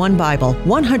 sends 1 Bible,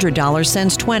 $100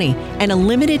 sends 20, and a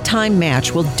limited time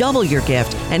match will double your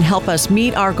gift and help us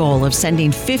meet our goal of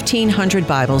sending 1,500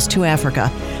 Bibles to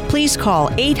Africa. Please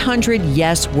call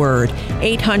 800-YES-WORD,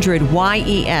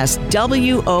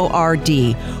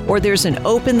 800-YES-WORD, or there's an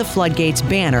Open the Floodgates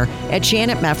banner at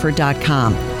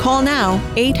janetmefford.com. Call now,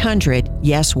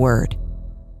 800-YES-WORD.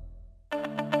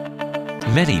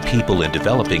 Many people in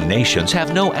developing nations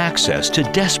have no access to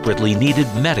desperately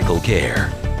needed medical care.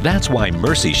 That's why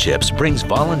Mercy Ships brings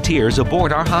volunteers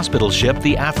aboard our hospital ship,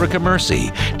 the Africa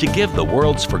Mercy, to give the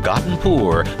world's forgotten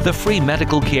poor the free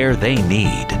medical care they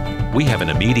need. We have an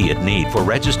immediate need for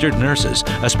registered nurses,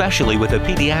 especially with a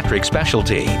pediatric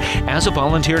specialty. As a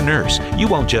volunteer nurse, you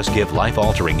won't just give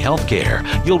life-altering health care,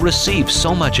 you'll receive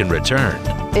so much in return.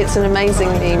 It's an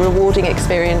amazingly rewarding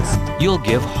experience. You'll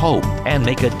give hope and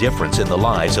make a difference in the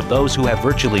lives of those who have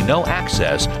virtually no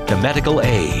access to medical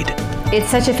aid. It's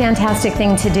such a fantastic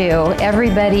thing to do.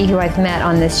 Everybody who I've met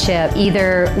on this ship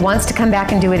either wants to come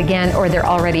back and do it again, or they're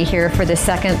already here for the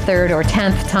 2nd, 3rd, or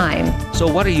 10th time. So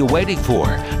what are you waiting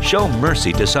for? Show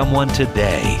mercy to someone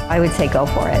today. I would say go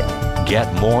for it.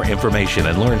 Get more information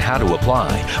and learn how to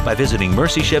apply by visiting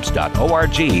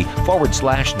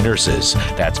mercyships.org/nurses.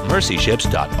 That's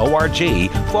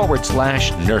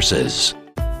mercyships.org/nurses.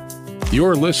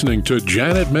 You're listening to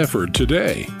Janet Mefford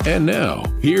today. And now,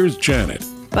 here's Janet.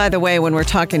 By the way, when we're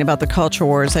talking about the culture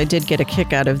wars, I did get a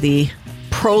kick out of the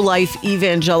pro-life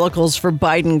evangelicals for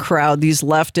Biden crowd, these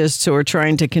leftists who are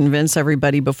trying to convince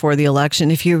everybody before the election,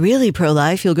 if you're really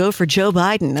pro-life, you'll go for Joe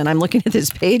Biden. And I'm looking at this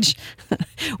page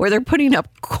where they're putting up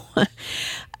quotes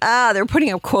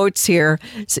here,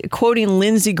 quoting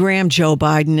Lindsey Graham, "Joe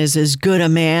Biden is as good a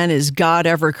man as God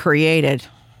ever created."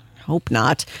 Hope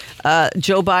not.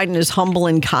 Joe Biden is humble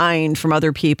and kind from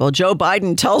other people. Joe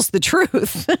Biden tells the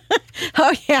truth.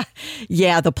 Oh, yeah.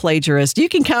 Yeah, the plagiarist. You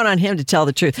can count on him to tell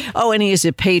the truth. Oh, and he is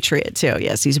a patriot, too.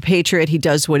 Yes, he's a patriot. He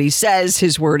does what he says.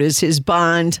 His word is his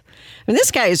bond. I mean,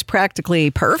 this guy is practically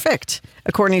perfect,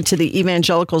 according to the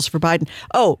evangelicals for Biden.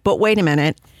 Oh, but wait a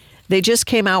minute. They just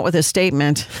came out with a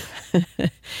statement.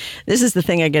 This is the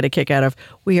thing I get a kick out of.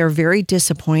 We are very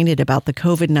disappointed about the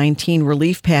COVID-19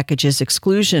 relief package's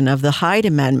exclusion of the Hyde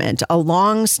Amendment, a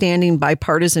long-standing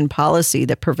bipartisan policy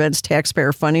that prevents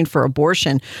taxpayer funding for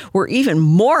abortion. We're even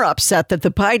more upset that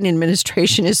the Biden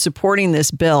administration is supporting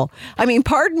this bill. I mean,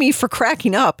 pardon me for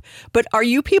cracking up, but are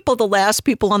you people the last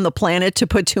people on the planet to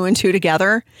put 2 and 2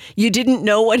 together? You didn't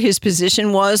know what his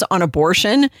position was on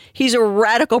abortion? He's a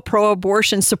radical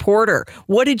pro-abortion supporter.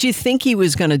 What did you think he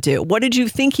was going to do? What did you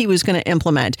think he was going to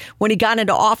implement when he got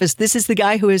into office? This is the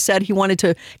guy who has said he wanted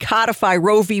to codify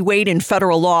Roe v. Wade in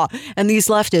federal law. And these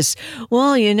leftists,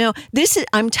 well, you know,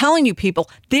 I'm telling you people,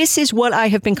 this is what I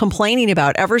have been complaining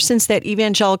about ever since that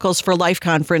Evangelicals for Life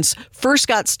conference first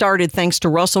got started, thanks to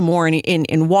Russell Moore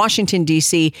in Washington,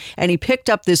 D.C. And he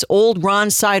picked up this old Ron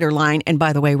Sider line. And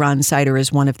by the way, Ron Sider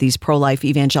is one of these pro-life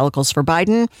evangelicals for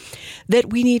Biden,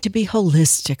 that we need to be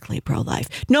holistically pro-life.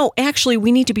 No, actually,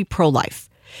 we need to be pro-life.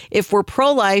 If we're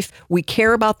pro-life, we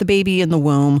care about the baby in the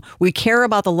womb, we care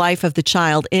about the life of the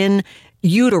child in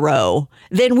utero,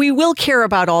 then we will care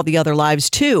about all the other lives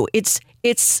too. It's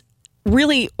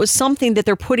really something that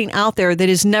they're putting out there that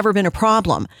has never been a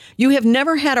problem. You have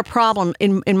never had a problem,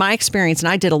 in my experience, and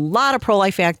I did a lot of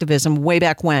pro-life activism way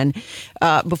back when,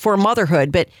 before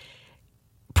motherhood, but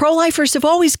pro-lifers have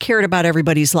always cared about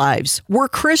everybody's lives. We're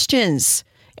Christians.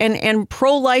 And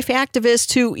pro-life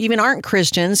activists who even aren't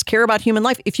Christians care about human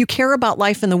life. If you care about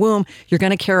life in the womb, you're going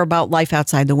to care about life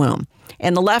outside the womb.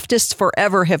 And the leftists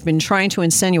forever have been trying to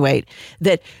insinuate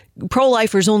that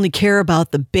pro-lifers only care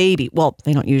about the baby. Well,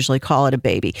 they don't usually call it a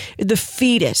baby. The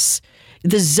fetus,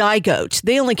 the zygote.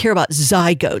 They only care about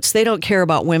zygotes. They don't care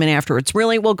about women afterwards.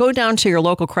 Really? Well, go down to your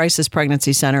local crisis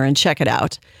pregnancy center and check it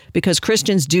out, because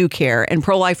Christians do care and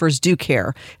pro-lifers do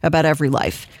care about every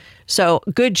life. So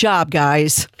good job,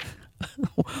 guys.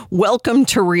 Welcome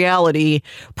to reality,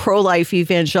 pro-life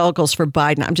evangelicals for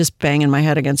Biden. I'm just banging my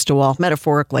head against a wall,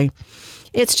 metaphorically.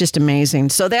 It's just amazing.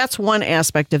 So that's one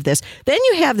aspect of this. Then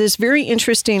you have this very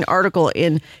interesting article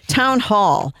in Town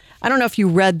Hall. I don't know if you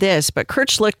read this, but Kurt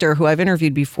Schlichter, who I've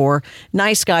interviewed before,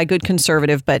 nice guy, good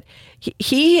conservative, but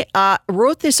he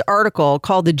wrote this article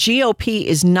called "The GOP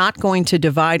is Not Going to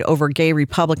Divide Over Gay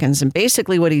Republicans." And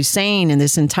basically what he's saying in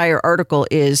this entire article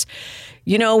is,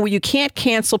 you know, you can't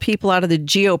cancel people out of the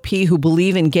GOP who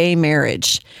believe in gay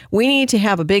marriage. We need to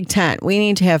have a big tent. We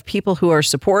need to have people who are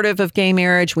supportive of gay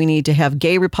marriage. We need to have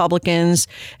gay Republicans,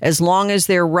 as long as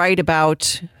they're right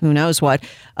about who knows what.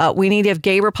 We need to have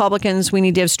gay Republicans. We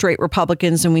need to have straight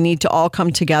Republicans, and we need to all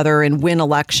come together and win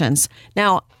elections.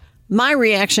 Now, my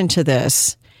reaction to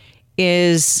this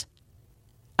is,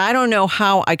 I don't know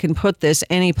how I can put this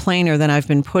any plainer than I've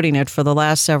been putting it for the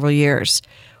last several years.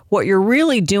 What you're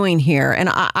really doing here, and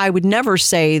I would never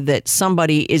say that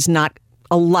somebody is not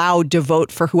allowed to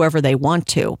vote for whoever they want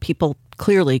to. People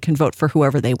clearly can vote for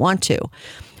whoever they want to.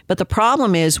 But the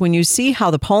problem is, when you see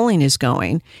how the polling is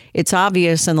going, it's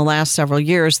obvious in the last several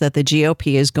years that the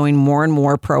GOP is going more and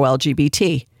more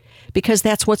pro-LGBT. Because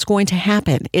that's what's going to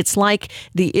happen. It's like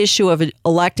the issue of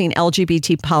electing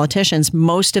LGBT politicians.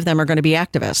 Most of them are going to be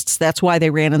activists. That's why they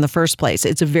ran in the first place.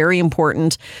 It's a very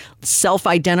important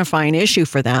self-identifying issue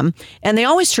for them. And they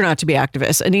always turn out to be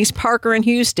activists. Anise Parker in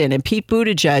Houston and Pete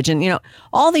Buttigieg and, you know,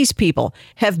 all these people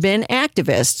have been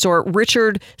activists. Or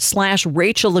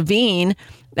Richard/Rachel Levine,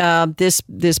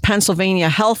 this Pennsylvania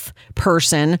health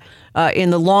person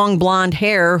in the long blonde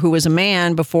hair, who was a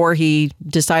man before he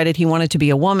decided he wanted to be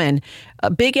a woman, a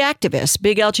big activist,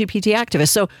 big LGBT activist.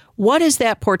 So what does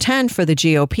that portend for the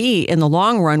GOP in the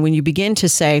long run when you begin to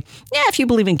say, yeah, if you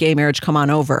believe in gay marriage, come on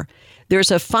over?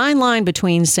 There's a fine line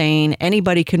between saying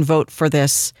anybody can vote for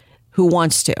this who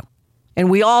wants to. And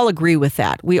we all agree with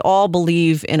that. We all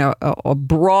believe in a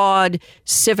broad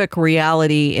civic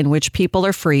reality in which people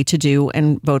are free to do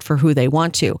and vote for who they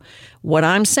want to. What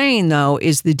I'm saying, though,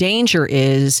 is the danger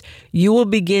is you will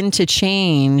begin to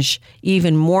change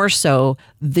even more so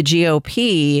the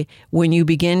GOP when you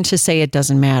begin to say it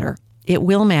doesn't matter. It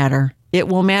will matter. It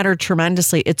will matter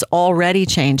tremendously. It's already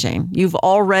changing. You've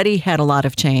already had a lot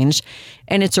of change,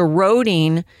 and it's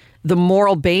eroding the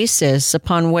moral basis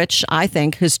upon which I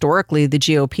think historically the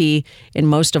GOP in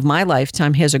most of my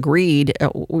lifetime has agreed.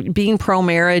 Being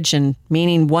pro-marriage and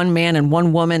meaning one man and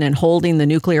one woman and holding the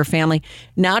nuclear family,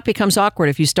 now it becomes awkward.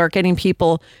 If you start getting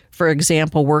people, for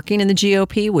example, working in the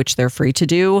GOP, which they're free to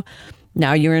do,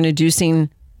 now you're introducing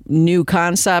new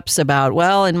concepts about,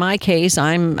 well, in my case,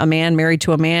 I'm a man married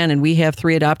to a man and we have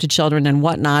 3 adopted children and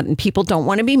whatnot. And people don't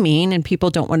want to be mean and people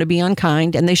don't want to be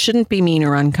unkind, and they shouldn't be mean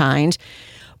or unkind.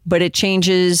 But it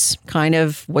changes kind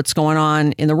of what's going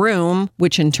on in the room,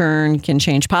 which in turn can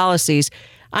change policies.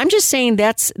 I'm just saying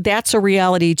that's a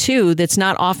reality, too, that's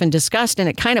not often discussed. And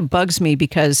it kind of bugs me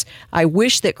because I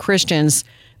wish that Christians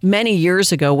many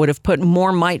years ago would have put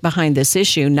more might behind this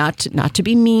issue, not to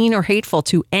be mean or hateful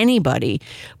to anybody,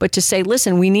 but to say,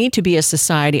 listen, we need to be a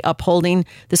society upholding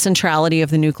the centrality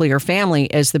of the nuclear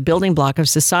family as the building block of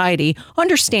society,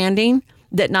 understanding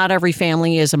that not every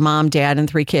family is a mom, dad, and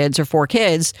 3 kids or 4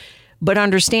 kids, but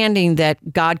understanding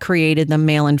that God created them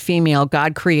male and female.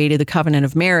 God created the covenant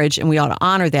of marriage, and we ought to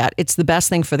honor that. It's the best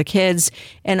thing for the kids,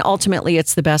 and ultimately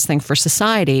it's the best thing for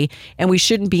society. And we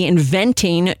shouldn't be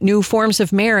inventing new forms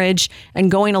of marriage and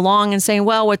going along and saying,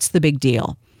 well, what's the big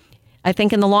deal? I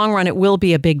think in the long run, it will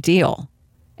be a big deal.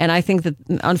 And I think that,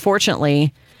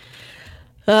 unfortunately,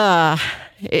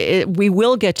 we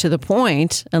will get to the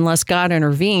point, unless God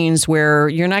intervenes, where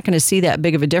you're not going to see that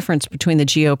big of a difference between the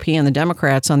GOP and the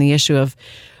Democrats on the issue of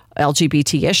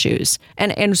LGBT issues.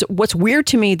 And what's weird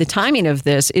to me, the timing of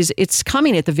this, is it's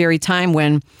coming at the very time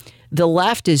when the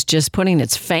left is just putting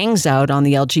its fangs out on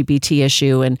the LGBT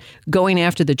issue and going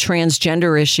after the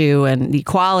transgender issue and the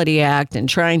Equality Act and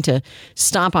trying to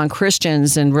stomp on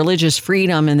Christians and religious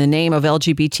freedom in the name of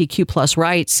LGBTQ plus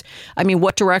rights. I mean,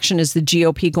 what direction is the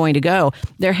GOP going to go?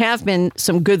 There have been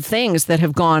some good things that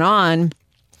have gone on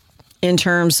in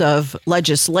terms of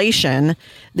legislation.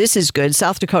 This is good.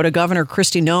 South Dakota Governor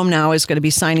Kristi Noem now is going to be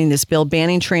signing this bill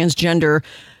banning transgender,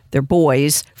 they're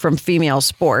boys, from female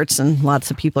sports, and lots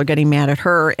of people are getting mad at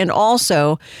her. And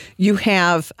also, you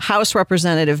have House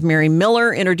Representative Mary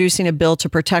Miller introducing a bill to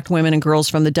protect women and girls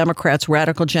from the Democrats'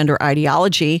 radical gender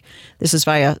ideology. This is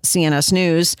via CNS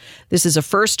News. This is a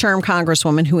first-term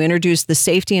Congresswoman who introduced the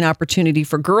Safety and Opportunity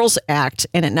for Girls Act,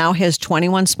 and it now has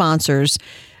 21 sponsors,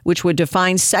 which would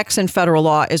define sex in federal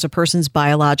law as a person's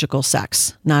biological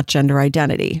sex, not gender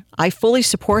identity. I fully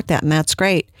support that, and that's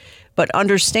great. But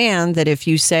understand that if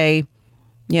you say,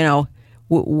 you know,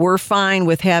 we're fine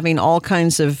with having all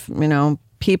kinds of, you know,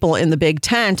 people in the big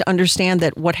tent understand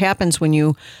that what happens when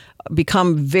you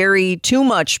become too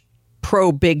much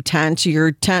pro big tent,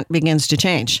 your tent begins to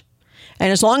change.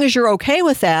 And as long as you're okay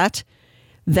with that,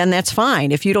 then that's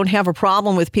fine. If you don't have a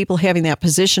problem with people having that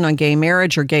position on gay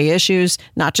marriage or gay issues,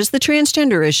 not just the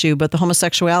transgender issue, but the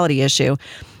homosexuality issue,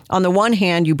 on the one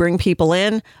hand, you bring people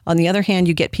in. On the other hand,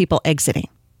 you get people exiting.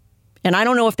 And I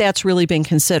don't know if that's really been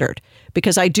considered,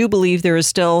 because I do believe there is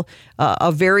still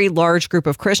a very large group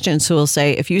of Christians who will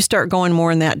say, if you start going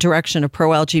more in that direction of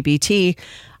pro-LGBT,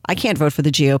 I can't vote for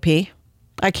the GOP.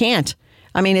 I can't.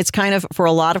 I mean, it's kind of, for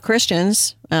a lot of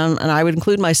Christians, and I would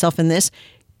include myself in this,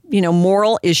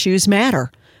 moral issues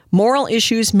matter. Moral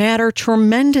issues matter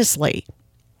tremendously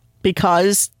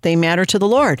because they matter to the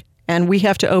Lord, and we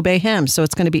have to obey him. So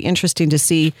it's going to be interesting to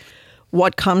see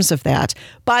what comes of that.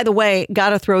 By the way,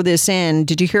 got to throw this in.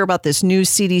 Did you hear about this new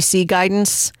CDC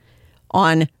guidance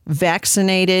on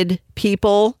vaccinated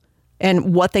people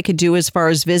and what they could do as far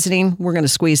as visiting? We're going to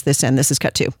squeeze this in. This is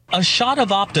cut 2. A shot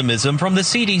of optimism from the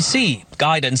CDC,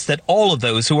 guidance that all of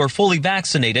those who are fully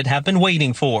vaccinated have been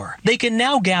waiting for. They can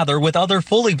now gather with other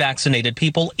fully vaccinated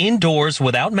people indoors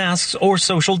without masks or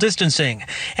social distancing,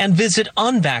 and visit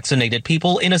unvaccinated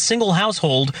people in a single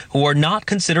household who are not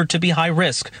considered to be high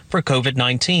risk for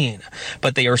COVID-19.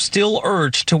 But they are still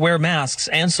urged to wear masks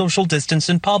and social distance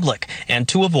in public and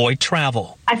to avoid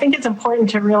travel. I think it's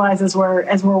important to realize as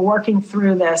we're working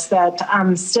through this that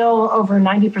still over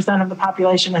 90% of the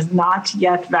population is not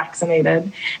yet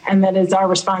vaccinated, and that it's our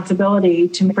responsibility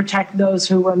to protect those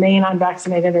who remain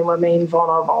unvaccinated and remain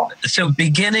vulnerable. So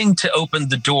beginning to open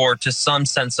the door to some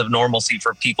sense of normalcy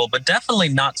for people, but definitely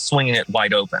not swinging it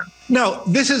wide open. No,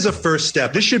 this is a first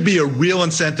step. This should be a real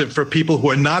incentive for people who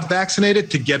are not vaccinated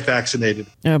to get vaccinated.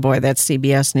 Oh boy, that's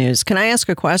CBS News. Can I ask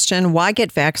a question? Why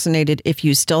get vaccinated if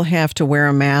you still have to wear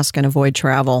a mask and avoid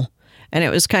travel? And it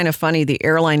was kind of funny. The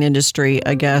airline industry,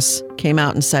 I guess, came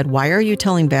out and said, why are you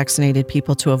telling vaccinated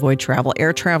people to avoid travel?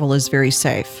 Air travel is very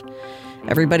safe.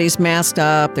 Everybody's masked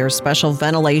up. There's special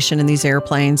ventilation in these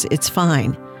airplanes. It's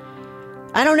fine.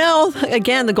 I don't know.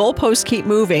 Again, the goalposts keep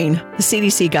moving. The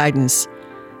CDC guidance.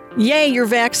 Yay, you're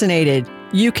vaccinated.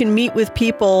 You can meet with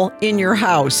people in your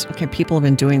house. Okay, people have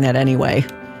been doing that anyway.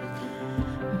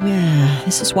 Yeah,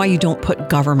 this is why you don't put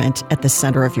government at the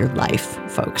center of your life,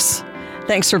 folks.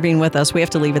 Thanks for being with us. We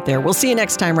have to leave it there. We'll see you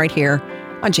next time right here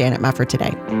on Janet Mefford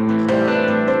Today.